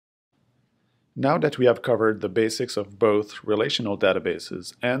Now that we have covered the basics of both relational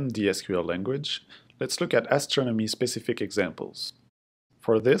databases and the SQL language, let's look at astronomy-specific examples.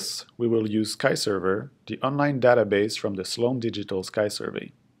 For this, we will use SkyServer, the online database from the Sloan Digital Sky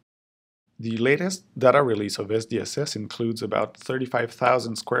Survey. The latest data release of SDSS includes about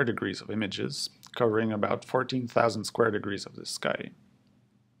 35,000 square degrees of images, covering about 14,000 square degrees of the sky.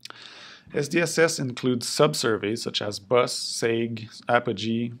 SDSS includes sub-surveys such as BUS, SAG,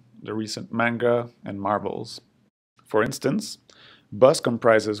 Apogee, the recent Manga, and Marbles. For instance, BUS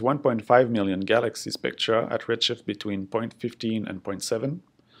comprises 1.5 million galaxy spectra at redshift between 0.15 and 0.7,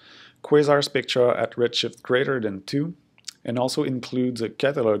 Quasar spectra at redshift greater than 2, and also includes a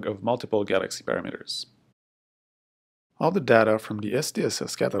catalog of multiple galaxy parameters. All the data from the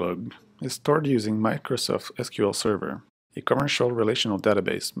SDSS catalog is stored using Microsoft SQL Server, a commercial relational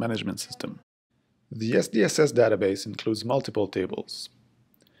database management system. The SDSS database includes multiple tables.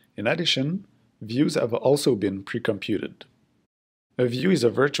 In addition, views have also been pre-computed. A view is a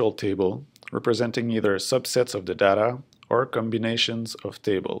virtual table representing either subsets of the data or combinations of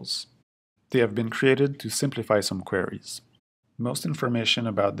tables. They have been created to simplify some queries. Most information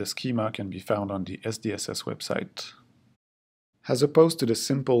about the schema can be found on the SDSS website. As opposed to the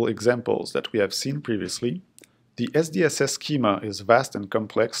simple examples that we have seen previously, the SDSS schema is vast and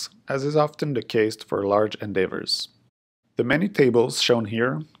complex, as is often the case for large endeavors. The many tables shown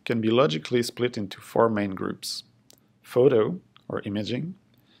here can be logically split into four main groups: photo, or imaging,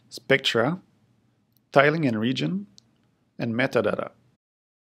 spectra, tiling and region, and metadata.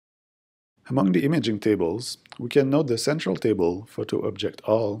 Among the imaging tables, we can note the central table, Photo Object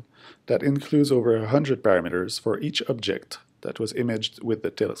All, that includes over 100 parameters for each object that was imaged with the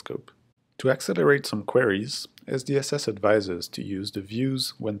telescope. To accelerate some queries, SDSS advises to use the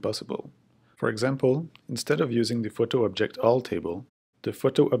views when possible. For example, instead of using the Photo Object All table, the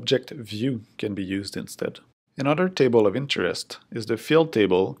Photo Object View can be used instead. Another table of interest is the field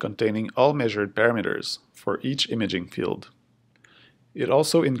table containing all measured parameters for each imaging field. It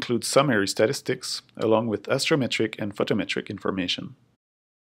also includes summary statistics along with astrometric and photometric information.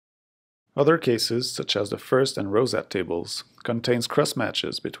 Other cases, such as the FIRST and ROSAT tables, contains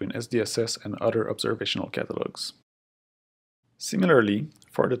cross-matches between SDSS and other observational catalogs. Similarly,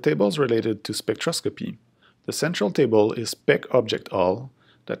 for the tables related to spectroscopy, the central table is Spec Object All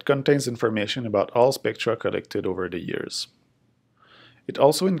that contains information about all spectra collected over the years. It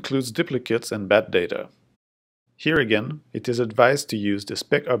also includes duplicates and bad data. Here again, it is advised to use the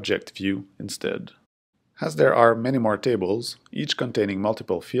Spec Object View instead. As there are many more tables, each containing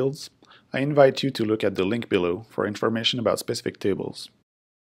multiple fields, I invite you to look at the link below for information about specific tables.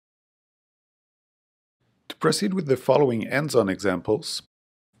 To proceed with the following hands-on examples,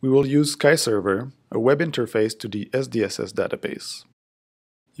 we will use SkyServer, a web interface to the SDSS database.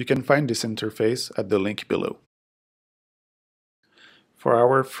 You can find this interface at the link below. For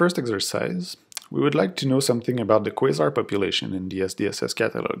our first exercise, we would like to know something about the quasar population in the SDSS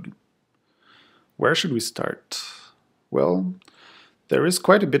catalog. Where should we start? Well, there is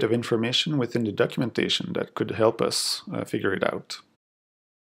quite a bit of information within the documentation that could help us figure it out.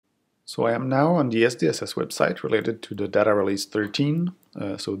 So I am now on the SDSS website related to the data release 13,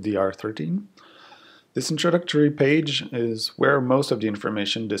 so DR13. This introductory page is where most of the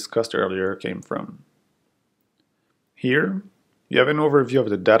information discussed earlier came from. Here, you have an overview of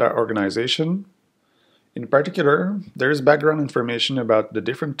the data organization. In particular, there is background information about the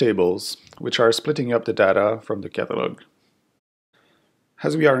different tables, which are splitting up the data from the catalog.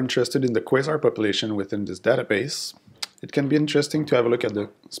 As we are interested in the quasar population within this database, it can be interesting to have a look at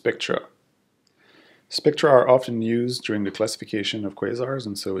the spectra. Spectra are often used during the classification of quasars,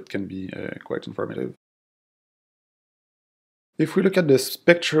 and so it can be quite informative. If we look at the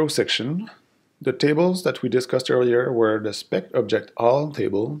spectro section, the tables that we discussed earlier were the Spec Object All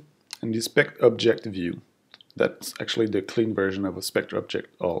table and the Spec Object View. That's actually the clean version of a Spec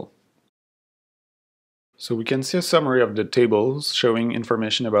Object All. So we can see a summary of the tables showing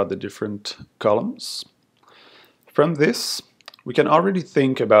information about the different columns. From this, we can already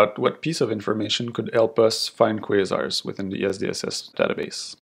think about what piece of information could help us find quasars within the SDSS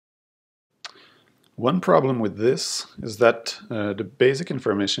database. One problem with this is that the basic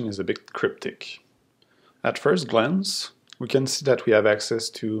information is a bit cryptic. At first glance, we can see that we have access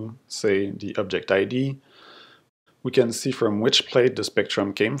to, say, the object ID. We can see from which plate the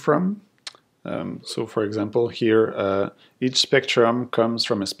spectrum came from. So for example, here, each spectrum comes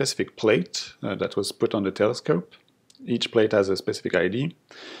from a specific plate that was put on the telescope. Each plate has a specific ID.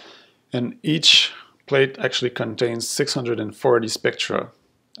 And each plate actually contains 640 spectra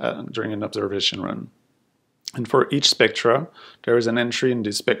during an observation run. And for each spectra, there is an entry in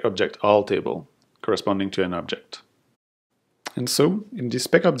the spec object all table corresponding to an object. And so, in the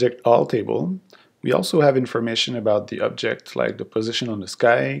spec object all table, we also have information about the object, like the position on the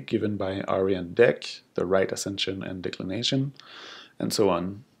sky given by RA and DEC, the right ascension and declination, and so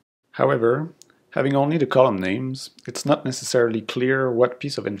on. However, having only the column names, it's not necessarily clear what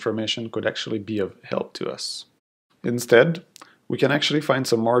piece of information could actually be of help to us. Instead, we can actually find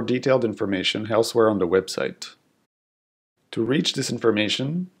some more detailed information elsewhere on the website. To reach this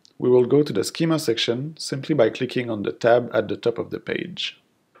information, we will go to the Schema section simply by clicking on the tab at the top of the page.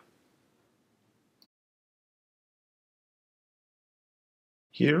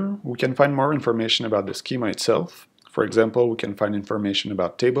 Here, we can find more information about the schema itself. For example, we can find information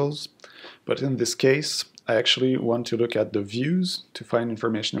about tables, but in this case, I actually want to look at the views to find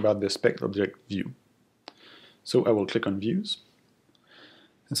information about the spec object view. So I will click on Views.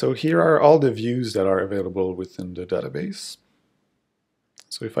 And so here are all the views that are available within the database.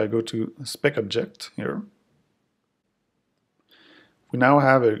 So if I go to spec object here, we now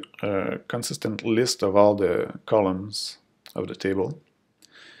have a consistent list of all the columns of the table,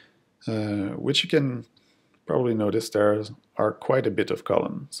 which you can probably notice there are quite a bit of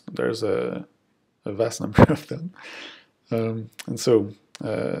columns. There's a vast number of them. And so,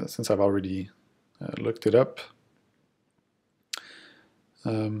 since I've already looked it up,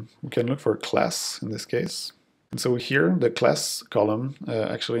 we can look for class in this case. And so here, the class column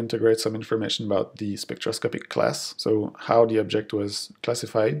actually integrates some information about the spectroscopic class, so how the object was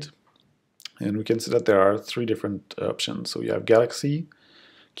classified. And we can see that there are three different options. So you have galaxy,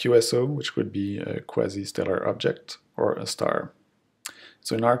 QSO, which would be a quasi-stellar object, or a star.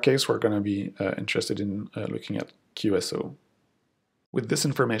 So in our case, we're going to be interested in looking at QSO. With this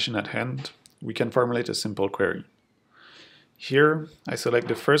information at hand, we can formulate a simple query. Here, I select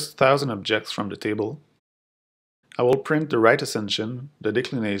the first 1,000 objects from the table. I will print the right ascension, the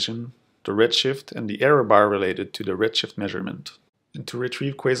declination, the redshift, and the error bar related to the redshift measurement. And to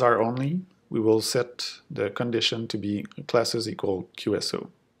retrieve quasar only, we will set the condition to be classes equal QSO.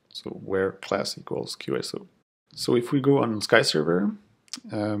 So where class equals QSO. So if we go on SkyServer,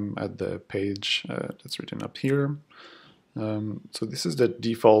 at the page that's written up here, so this is the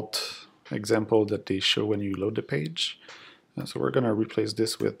default example that they show when you load the page. So we're going to replace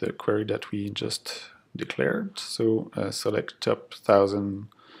this with the query that we just declared. So select top 1,000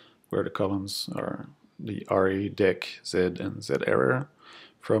 where the columns are the RA, DEC, Z, and Z error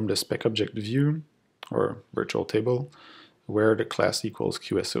from the spec object view or virtual table where the class equals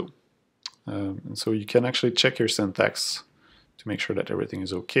QSO. And so you can actually check your syntax to make sure that everything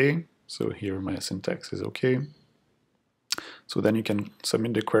is okay. So here my syntax is okay. So then you can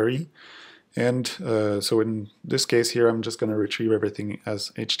submit the query. And so in this case here, I'm just going to retrieve everything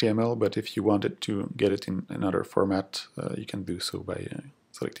as HTML, but if you wanted to get it in another format, you can do so by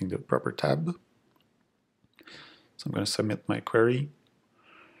selecting the proper tab. So I'm going to submit my query.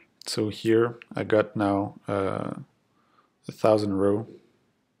 So here I got now 1,000 row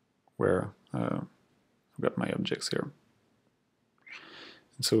where I've got my objects here.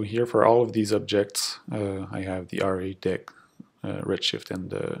 And so here for all of these objects, I have the RA, DEC, redshift, and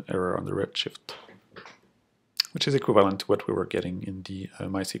the error on the redshift, which is equivalent to what we were getting in the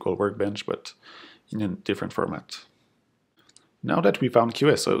MySQL workbench, but in a different format. Now that we found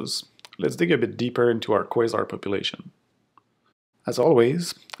QSOs, let's dig a bit deeper into our quasar population. As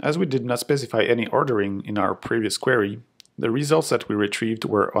always, as we did not specify any ordering in our previous query, the results that we retrieved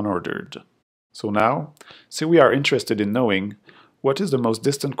were unordered. So now, say we are interested in knowing what is the most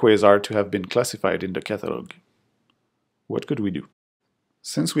distant quasar to have been classified in the catalog. What could we do?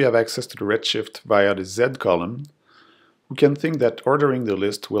 Since we have access to the redshift via the Z column, we can think that ordering the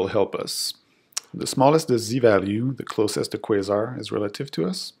list will help us. The smallest the Z value, the closest the quasar is relative to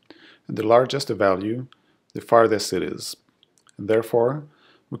us, and the largest the value, the farthest it is. And therefore,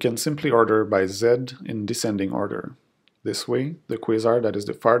 we can simply order by Z in descending order. This way, the quasar that is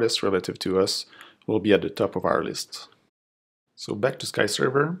the farthest relative to us will be at the top of our list. So back to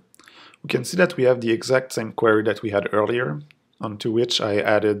SkyServer, we can see that we have the exact same query that we had earlier, onto which I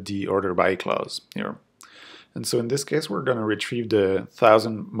added the order by clause here. And so in this case, we're going to retrieve the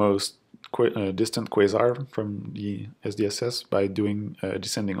 1,000 most distant quasar from the SDSS by doing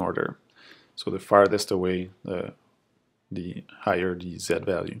descending order. So the farthest away, the higher the Z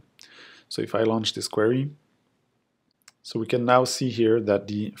value. So if I launch this query, so we can now see here that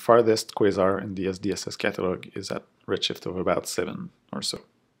the farthest quasar in the SDSS catalog is at redshift of about 7 or so.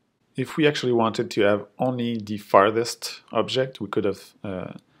 If we actually wanted to have only the farthest object, we could have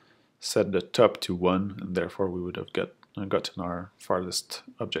set the top to 1, and therefore we would have gotten our farthest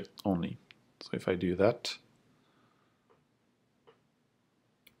object only. So if I do that,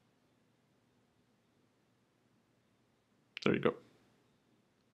 There you go.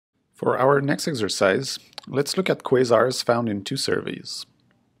 For our next exercise, let's look at quasars found in two surveys.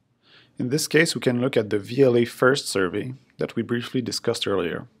 In this case, we can look at the VLA FIRST survey that we briefly discussed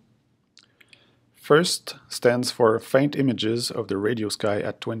earlier. FIRST stands for Faint Images of the Radio Sky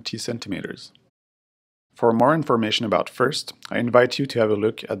at 20 centimeters. For more information about FIRST, I invite you to have a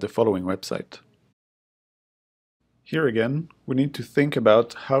look at the following website. Here again, we need to think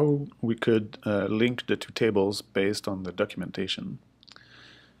about how we could link the two tables based on the documentation.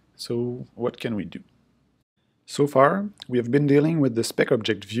 So what can we do? So far, we have been dealing with the spec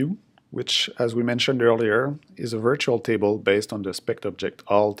object view, which, as we mentioned earlier, is a virtual table based on the spec object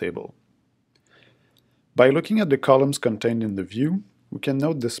all table. By looking at the columns contained in the view, we can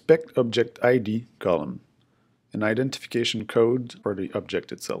note the spec object ID column, an identification code for the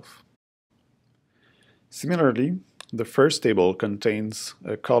object itself. Similarly, the first table contains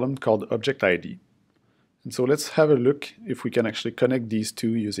a column called object ID. And so let's have a look if we can actually connect these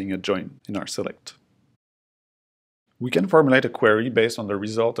two using a join in our select. We can formulate a query based on the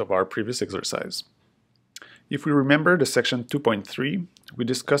result of our previous exercise. If we remember the section 2.3, we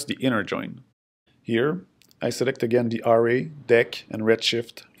discussed the inner join. Here, I select again the array, DEC, and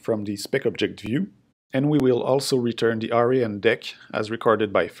redshift from the spec object view, and we will also return the array and DEC as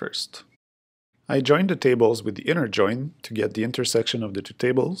recorded by FIRST. I join the tables with the inner join to get the intersection of the two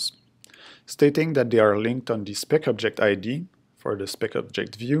tables, stating that they are linked on the spec object ID for the spec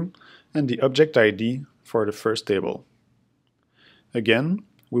object view and the object ID for the first table. Again,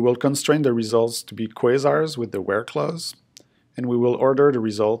 we will constrain the results to be quasars with the where clause, and we will order the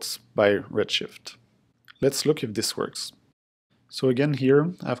results by redshift. Let's look if this works. So again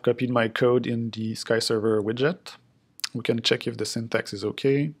here, I've copied my code in the SkyServer widget. We can check if the syntax is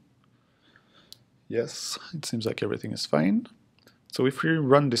okay. Yes, it seems like everything is fine. So if we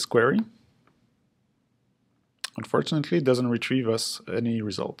run this query, unfortunately it doesn't retrieve us any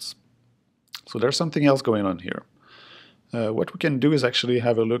results. So there's something else going on here. What we can do is actually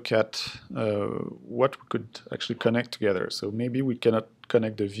have a look at what we could actually connect together. So maybe we cannot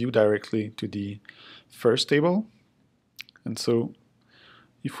connect the view directly to the first table. And so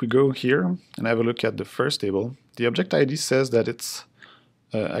if we go here and have a look at the first table, the object ID says that it's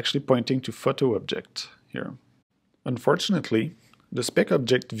actually pointing to photo object here. Unfortunately, the spec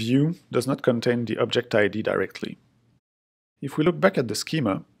object view does not contain the object ID directly. If we look back at the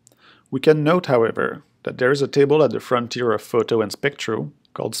schema, we can note, however, that there is a table at the frontier of photo and spectro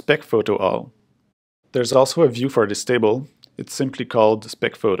called spec photo all. There's also a view for this table. It's simply called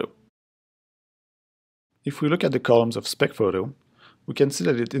spec photo. If we look at the columns of spec photo, we can see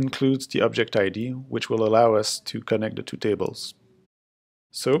that it includes the object ID, which will allow us to connect the two tables.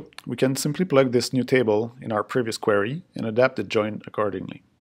 So we can simply plug this new table in our previous query and adapt the join accordingly.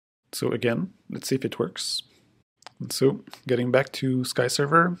 So again, let's see if it works. And so getting back to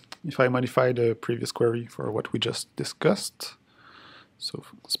SkyServer, if I modify the previous query for what we just discussed, so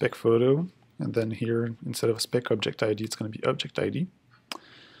spec photo, and then here instead of spec object ID, it's going to be object ID.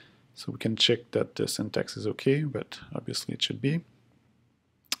 So we can check that the syntax is okay, but obviously it should be.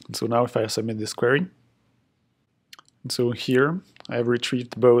 And so now if I submit this query, and so here I have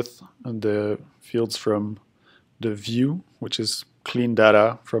retrieved both the fields from the view, which is clean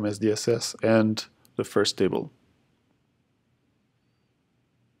data from SDSS, and the first table.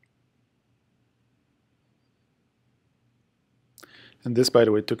 And this, by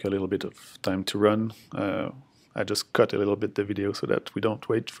the way, took a little bit of time to run. I just cut a little bit the video so that we don't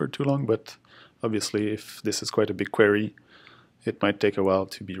wait for too long, but obviously if this is quite a big query, it might take a while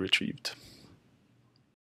to be retrieved.